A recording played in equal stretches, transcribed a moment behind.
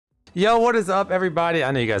Yo, what is up, everybody?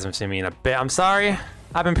 I know you guys haven't seen me in a bit. I'm sorry.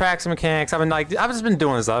 I've been practicing mechanics. I've just been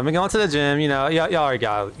doing stuff. I've been going to the gym. You know, y'all already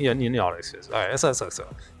got you know all the excuses. All right,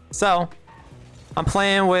 so I'm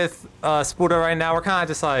playing with Spuda right now. We're kind of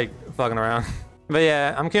just like fucking around. But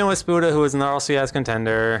yeah, I'm killing with Spuda, who is an RLCS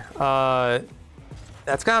contender.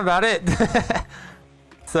 That's kind of about it.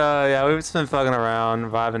 So yeah, we've just been fucking around,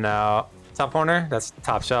 vibing out. Top corner. That's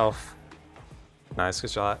top shelf. Nice, good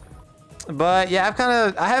shot. But yeah,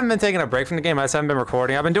 I haven't been taking a break from the game. I just haven't been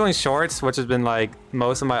recording. I've been doing shorts, which has been like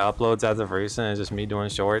most of my uploads as of recent is just me doing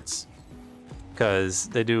shorts. Because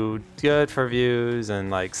they do good for views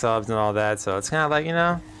and like subs and all that. So it's kind of like, you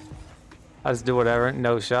know, I just do whatever.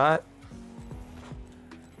 No shot.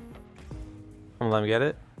 I'm gonna let him get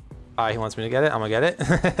it. Alright, he wants me to get it. I'm gonna get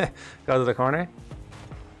it. Go to the corner.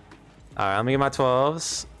 Alright, let me get my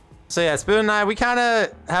 12s. So yeah, Spoon and I, we kind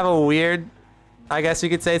of have a weird, I guess you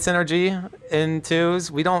could say, synergy in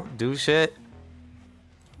twos. We don't do shit.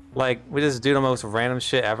 Like, we just do the most random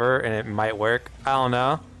shit ever, and it might work. I don't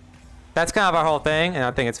know. That's kind of our whole thing, and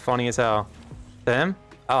I think it's funny as hell. To him?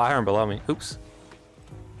 Oh, I heard him below me. Oops.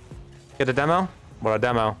 Get a demo? What a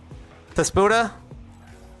demo. To Spuda?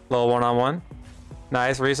 Little one-on-one.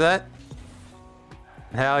 Nice, reset.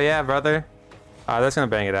 Hell yeah, brother. Alright, that's gonna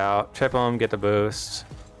bang it out. Trip him, get the boost.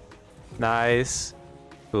 Nice.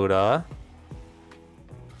 Spuda.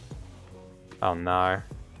 Oh no.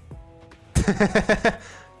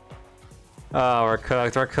 Oh, we're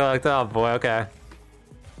cooked. We're cooked. Oh boy. Okay.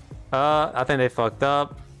 I think they fucked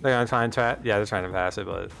up. They're gonna try and yeah, they're trying to pass it,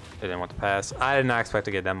 but they didn't want to pass. I did not expect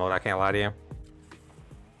to get demoed. I can't lie to you.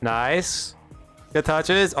 Nice. Good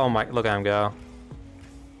touches. Oh my! Look at him go.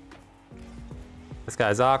 This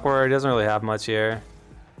guy's awkward. He doesn't really have much here.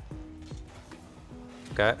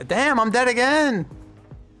 Okay. Damn! I'm dead again.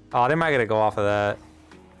 Oh, they might get a go off of that.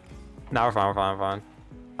 No, we're fine, we're fine, we're fine.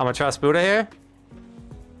 I'm gonna trust Buddha here.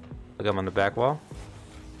 Look at him on the back wall.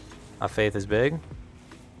 My faith is big.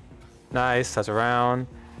 Nice, touch around.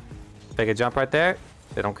 Take a jump right there.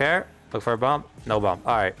 They don't care. Look for a bump. No bump.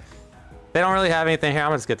 Alright. They don't really have anything here. I'm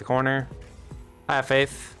gonna just get the corner. I have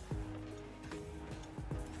faith.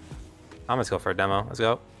 I'm gonna just go for a demo. Let's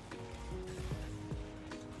go.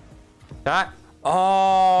 Shot.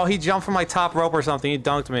 Oh, he jumped from like top rope or something. He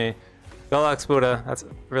dunked me. Go luck, Spuda. That's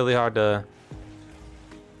really hard to...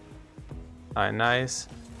 Alright, nice.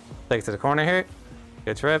 Take it to the corner here.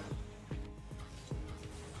 Good trip.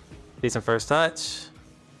 Decent first touch.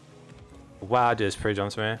 Wow, just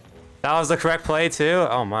pre-jumps me. That was the correct play too?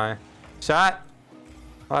 Oh my. Shot.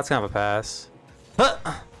 Well, that's kind of a pass. Huh.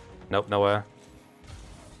 Nope, nowhere.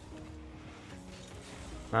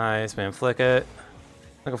 Nice, man. Flick it.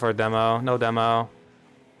 Looking for a demo. No demo.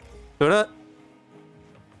 Spuda.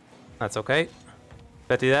 That's okay.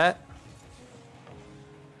 Betty that.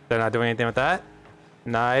 They're not doing anything with that.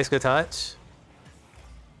 Nice, good touch.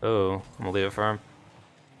 Oh, I'm gonna leave it for him.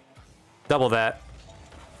 Double that.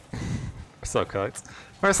 We're so cooked.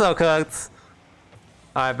 We're so cooked.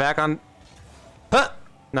 Alright, back on. Huh!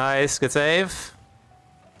 Nice, good save.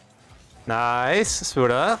 Nice,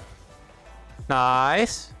 Spuda.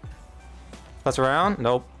 Nice. Touch around.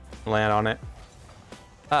 Nope. Land on it.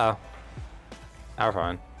 Uh oh. We're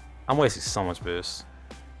fine. I'm wasting so much boost.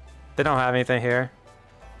 They don't have anything here.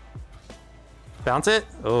 Bounce it.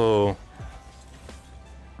 Oh.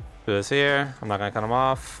 Do this here. I'm not gonna cut them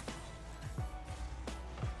off.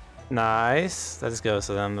 Nice. That just goes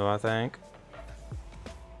to them though, I think.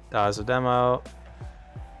 Dodge the demo.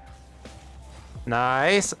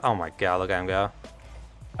 Nice. Oh my god, look at him go.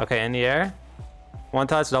 Okay, in the air. One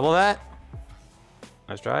touch, double that.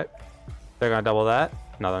 Nice try. They're gonna double that.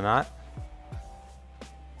 No, they're not.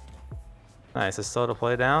 Nice, it's still to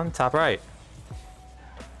play down. Top right.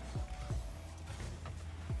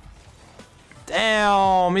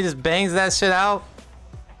 Damn, he just bangs that shit out.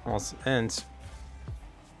 Almost ends.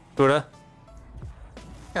 Buddha.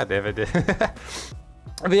 God damn it, dude.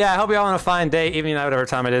 But yeah, I hope y'all on a fine day, evening, night, whatever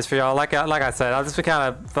time it is for y'all. Like I said, I've just been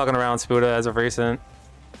kind of fucking around with Spuda as of recent.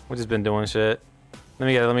 We've just been doing shit. Let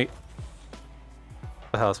me. What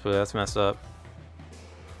the hell, Spuda? That's messed up.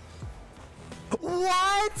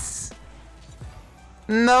 What?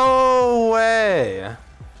 No way.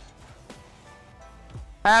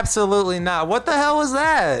 Absolutely not. What the hell was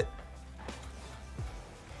that?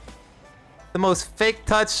 The most fake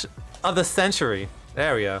touch of the century.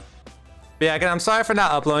 There we go. But yeah, again, I'm sorry for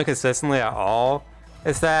not uploading consistently at all.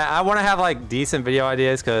 It's that I want to have like decent video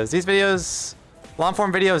ideas because these videos, long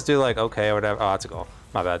form videos do like okay or whatever. Oh, that's a goal.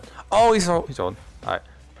 My bad. Oh, he's old. All right.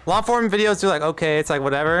 Long form videos do like okay, it's like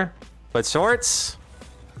whatever. But shorts,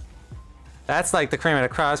 that's like the cream of the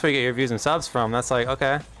crop. That's where you get your views and subs from. That's like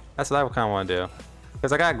okay. That's what I kind of want to do.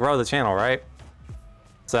 Because I gotta grow the channel, right?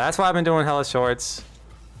 So that's why I've been doing hella shorts.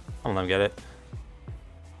 I'm gonna let them get it.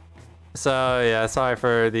 So yeah, sorry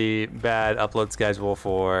for the bad upload schedule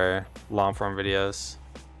for long form videos.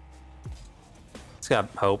 Just got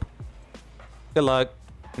hope. Good luck.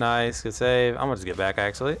 Nice, good save. I'm gonna just get back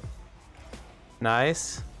actually.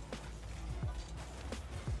 Nice.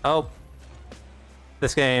 Oh.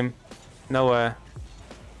 This game. No way.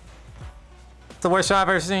 It's the worst shot I've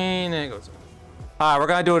ever seen. And it goes. Alright, we're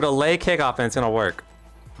gonna do a delay kickoff and it's gonna work.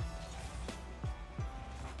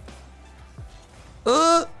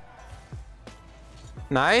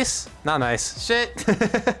 Nice. Not nice. Shit.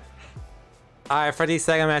 Alright, for the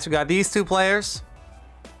second match, we got these two players.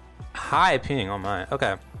 High ping. Oh my.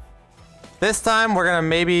 Okay. This time we're gonna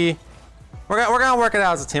maybe we're gonna work it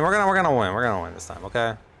out as a team. We're gonna win. We're gonna win this time,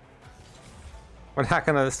 okay? We're not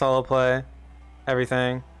gonna solo play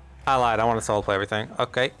everything. I lied. I want to solo play everything.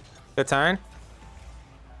 Okay. Good turn.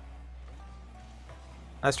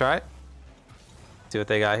 Let's try it. See what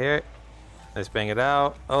they got here. Let's bang it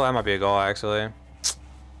out. Oh, that might be a goal actually.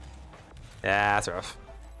 Yeah, that's rough.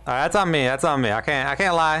 All right, that's on me. That's on me. I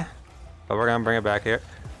can't lie. But we're gonna bring it back here.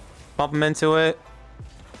 Bump him into it.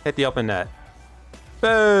 Hit the open net.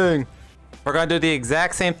 Bang! We're gonna do the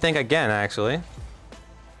exact same thing again, actually.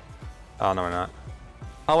 Oh no, we're not.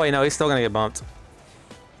 Oh wait, no, he's still gonna get bumped.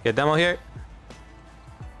 Get a demo here.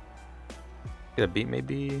 Get a beat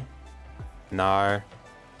maybe. Nar.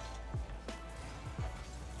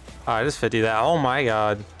 Alright, just 50 that. Oh my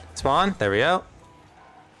god. Spawn. There we go.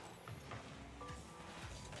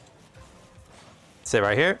 Sit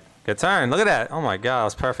right here. Good turn. Look at that. Oh my god, that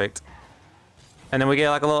was perfect. And then we get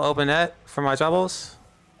like a little open net for my troubles.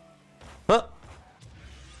 Oh.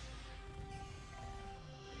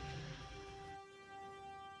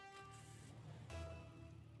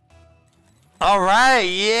 All right,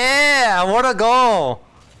 yeah, what a goal.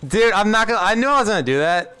 Dude, I'm not gonna, I knew I was gonna do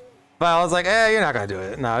that, but I was like, you're not gonna do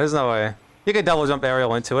it. No, there's no way. You could double jump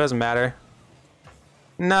aerial into it, doesn't matter.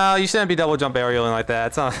 No, you shouldn't be double jump aerialing like that.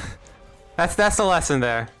 It's not, that's the lesson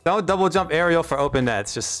there. Don't double jump aerial for open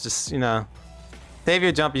nets. Just you know, save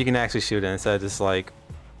your jump you can actually shoot in instead of just like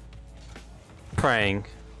praying,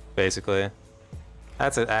 basically.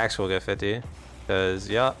 That's an actual get 50. Cause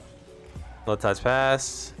yup, little touch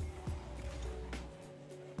pass.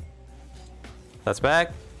 That's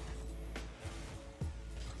back.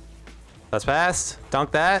 That's passed. Dunk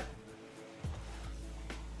that.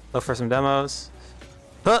 Look for some demos.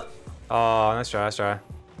 Huh. Oh, nice try, nice try.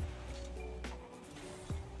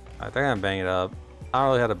 I think I'm gonna bang it up. I don't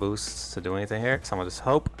really have a boost to do anything here, so I'm gonna just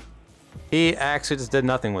hope. He actually just did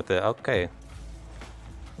nothing with it. Okay.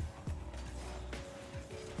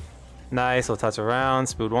 Nice, we'll touch around.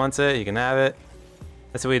 Spood wants it, you can have it.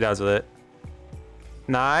 Let's see what he does with it.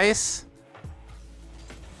 Nice.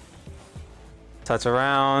 Touch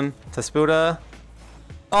around to Spuda.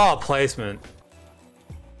 Oh, placement.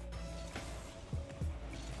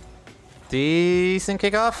 Decent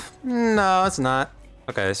kickoff? No, it's not.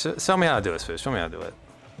 Okay, show me how to do this, Fish. Show me how to do it.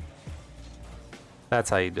 That's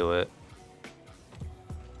how you do it.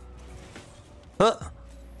 Huh.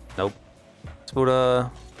 Nope.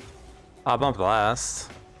 Spuda. I'll bump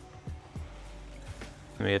last.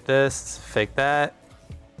 Let me get this. Fake that.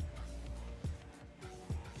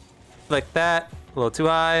 Like that. A little too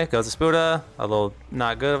high. Goes to Spuda. A little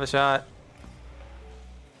not good of a shot.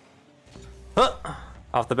 Huh.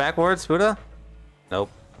 Off the backboard, Spuda.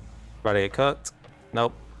 Nope. About to get cooked.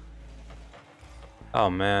 Nope. Oh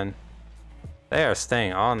man. They are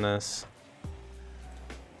staying on this.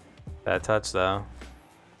 Bad touch though.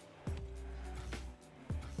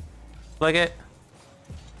 Flick it.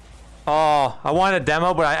 Oh, I wanted a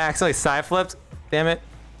demo, but I accidentally side flipped. Damn it.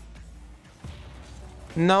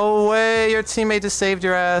 No way, your teammate just saved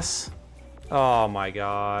your ass. Oh my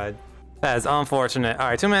god. That is unfortunate.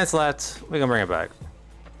 Alright, 2 minutes left. We're gonna bring it back.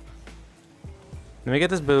 Let me get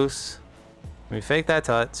this boost. Let me fake that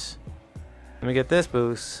touch. Let me get this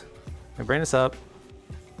boost. Let me bring this up.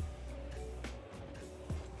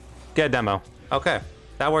 Get a demo. Okay,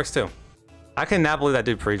 that works too. I cannot believe that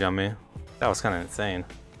dude pre-jumped me. That was kind of insane.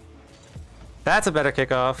 That's a better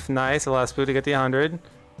kickoff. Nice, the last boot to get the 100.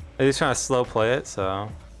 He's trying to slow play it, so.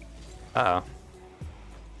 Uh-oh.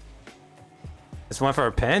 Just went for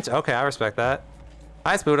a pinch? Okay, I respect that.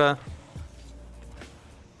 Hi, Spuda.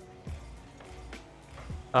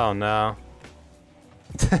 Oh, no.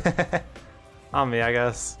 On me, I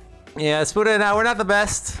guess. Yeah, Spuda and I, we're not the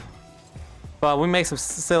best. But we make some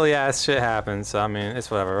silly-ass shit happen, so, I mean,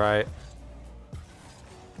 it's whatever, right?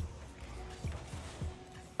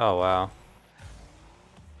 Oh, wow.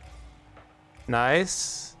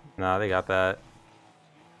 Nice. Nah, they got that.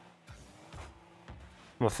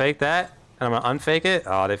 I'm gonna fake that, and I'm gonna unfake it.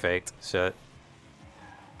 Oh, they faked. Shit.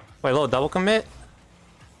 Wait, a little double commit?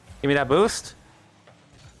 Give me that boost.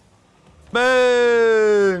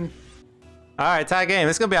 Boom! Alright, tie game.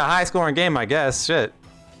 This is gonna be a high scoring game, I guess. Shit.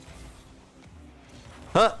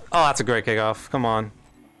 Huh. Oh, that's a great kickoff. Come on.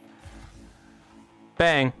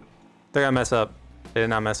 Bang. They're gonna mess up. They did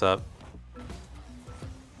not mess up.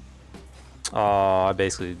 Oh, I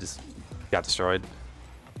basically just got destroyed.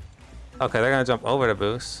 Okay, they're gonna jump over the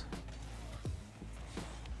boost.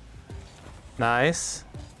 Nice.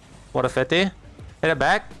 What a 50. Hit it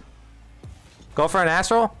back. Go for an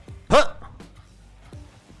astral. Huh!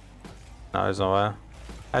 No, there's no way.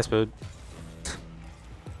 I spood.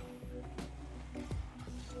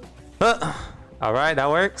 Huh! Alright, that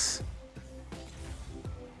works.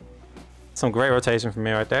 Some great rotation from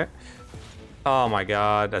me right there. Oh my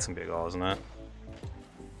god, that's gonna be a goal, isn't it?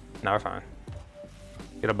 Now we're fine.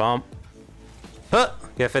 Get a bump. Huh!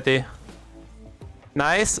 Get 50.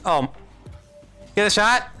 Nice. Oh. Get a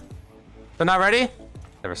shot. They're not ready?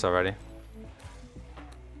 They were so ready.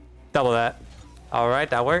 Double that.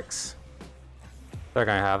 Alright, that works. They're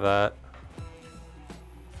gonna have that.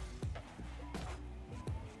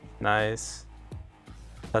 Nice.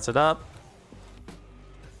 Touch it up.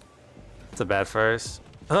 It's a bad first.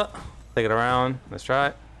 Huh. Take it around. Let's try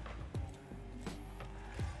it.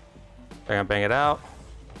 They're gonna bang it out.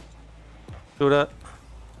 Shoot up.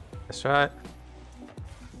 Let's try it.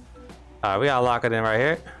 Alright, we gotta lock it in right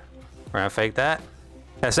here. We're gonna fake that.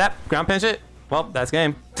 That's that. Ground pinch it. Well, that's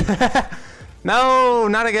game. No,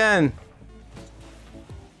 not again.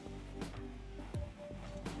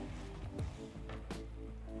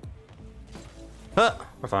 Huh,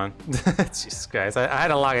 we're fine. Jesus Christ, I had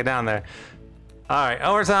to lock it down there. Alright,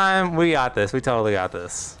 overtime. We got this. We totally got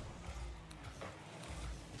this.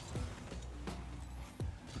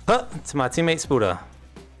 Huh, to my teammate Spuda.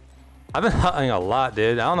 I've been hutting a lot,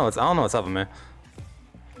 dude. I don't know what's up with me.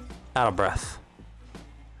 Out of breath.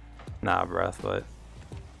 Not out of breath, but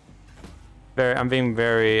I'm being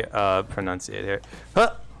very pronunciated here.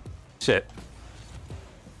 Huh! Shit.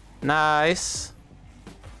 Nice.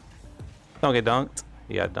 Don't get dunked.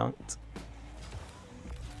 You got dunked.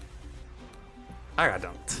 I got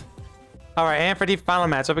dunked. Alright, and for the final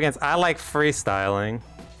matchup against I Like Freestyling.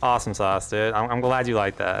 Awesome sauce, dude. I'm glad you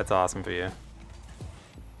like that. That's awesome for you.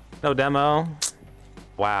 No demo.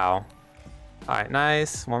 Wow. Alright,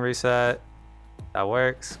 nice. One reset. That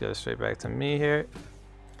works. Go straight back to me here.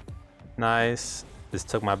 Nice. Just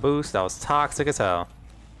took my boost. That was toxic as hell.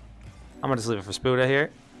 I'm gonna just leave it for Spuda here.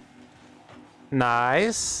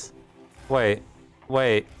 Nice. Wait.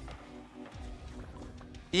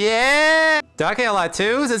 Yeah! Dude, I can't lie,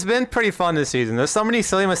 twos. It's been pretty fun this season. There's so many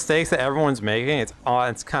silly mistakes that everyone's making. It's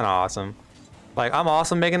kind of awesome. Like, I'm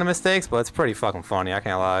awesome making the mistakes, but it's pretty fucking funny. I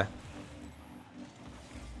can't lie.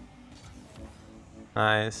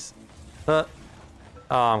 Nice. Oh,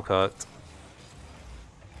 I'm cooked.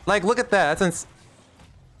 Like, look at that.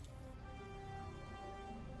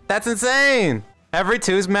 That's insane. Every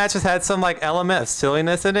twos match has had some like element of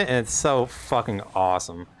silliness in it, and it's so fucking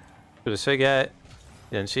awesome. Should she get?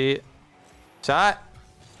 Didn't she? Shot.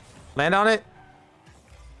 Land on it.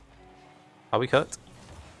 Are we cooked?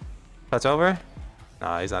 Touch over.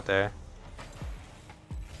 Nah, he's not there.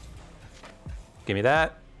 Give me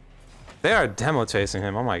that. They are demo chasing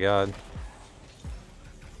him. Oh my god.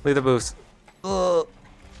 Leave the boost. Ugh.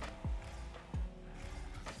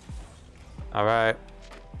 All right.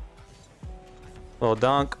 Little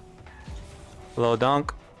dunk. Little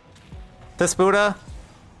dunk. To Spuda.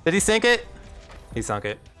 Did he sink it? He sunk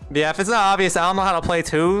it. Yeah, if it's not obvious, I don't know how to play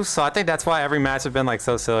twos, so I think that's why every match has been like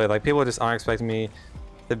so silly. Like people just aren't expecting me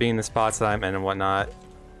to be in the spots that I'm in and whatnot.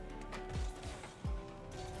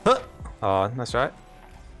 Huh. Oh, that's right.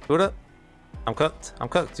 Spuda. I'm cooked. I'm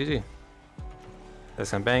cooked. GG.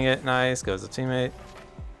 Just gonna bang it. Nice. Goes the teammate.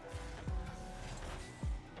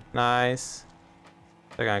 Nice.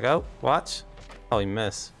 They're gonna go. Watch. Oh, he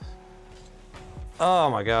missed. Oh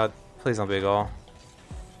my god. Please don't be a goal.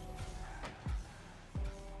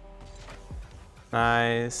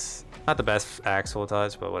 Nice. Not the best actual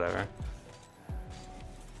touch, but whatever.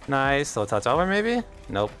 Nice. Little touch over maybe?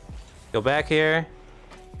 Nope. Go back here.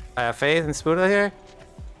 I have faith in Spuda here.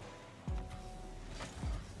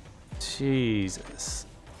 Jesus.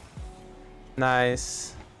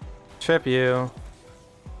 Nice. Trip you.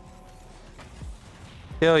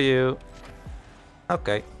 Kill you.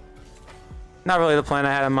 Okay. Not really the plan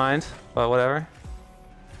I had in mind, but whatever.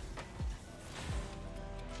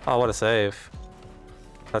 Oh, what a save.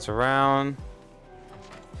 Touch around.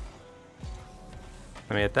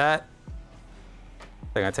 Let me hit that.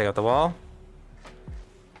 They're gonna take out the wall.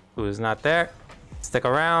 Who's not there? Stick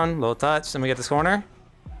around, little touch. Let me get this corner.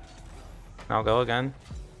 I'll go again.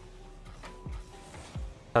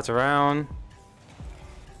 Touch around.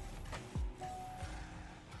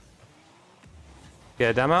 Get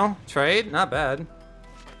a demo. Trade. Not bad.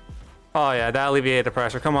 Oh yeah, that alleviated the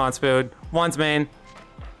pressure. Come on, Spood. One's main.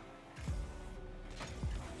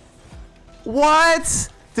 What?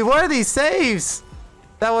 Dude, what are these saves?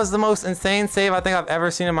 That was the most insane save I think I've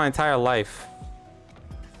ever seen in my entire life.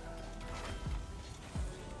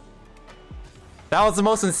 That was the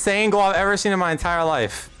most insane goal I've ever seen in my entire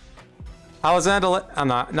life. I was gonna delay. I'm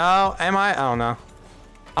not. No, am I? I don't know.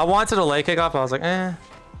 I wanted to delay kickoff. I was like, eh.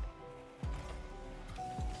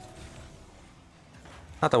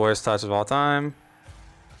 Not the worst touch of all time.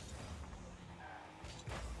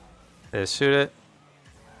 Just shoot it.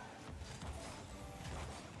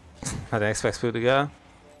 I didn't expect Spood to go.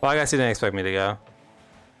 Well, I guess he didn't expect me to go.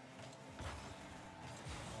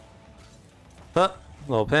 Oh,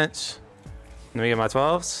 little pinch. Let me get my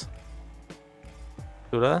 12s.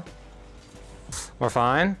 Kila. We're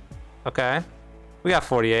fine. Okay. We got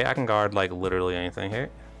 48. I can guard like literally anything here.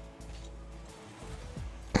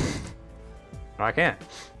 No, I can't.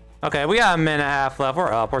 Okay, we got a minute and a half left.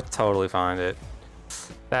 We're up. We're totally fine, dude.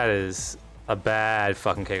 That is a bad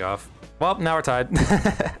fucking kickoff. Well, now we're tied.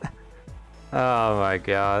 Oh my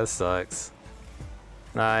god, this sucks.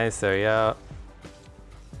 Nice, there you go.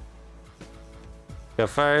 Go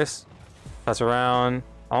first. Touch around.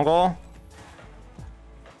 On goal.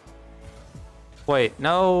 Wait,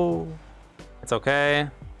 no. It's okay.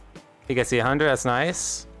 He gets the 100, that's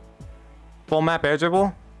nice. Full map air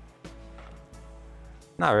dribble?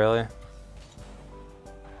 Not really.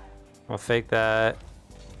 I'll fake that.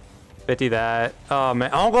 50 that. Oh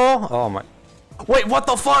man, on goal? Oh my. Wait, what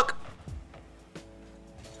the fuck?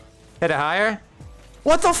 Hit it higher?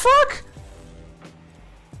 What the fuck?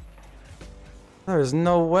 There's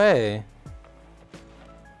no way.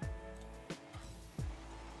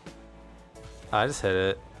 I just hit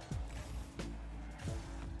it.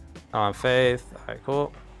 Oh, on faith. Alright,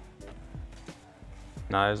 cool.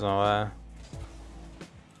 No, there's no way.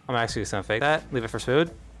 I'm actually just gonna fake that. Leave it for Spood.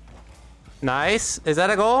 Nice. Is that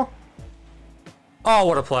a goal? Oh,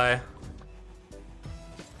 what a play.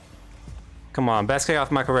 Come on, best kickoff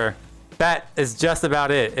of my career. That is just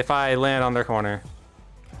about it if I land on their corner.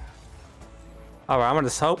 Alright, I'm gonna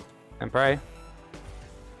just hope and pray.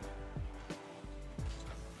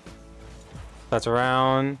 Touch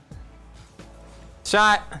around.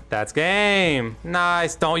 Shot. That's game.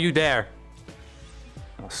 Nice. Don't you dare.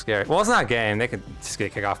 Oh, scary. Well, it's not game. They could just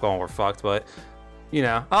get a kickoff going. We're fucked, but you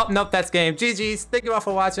know. Oh, nope. That's game. GG's. Thank you all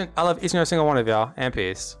for watching. I love each and every single one of y'all. And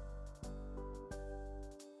peace.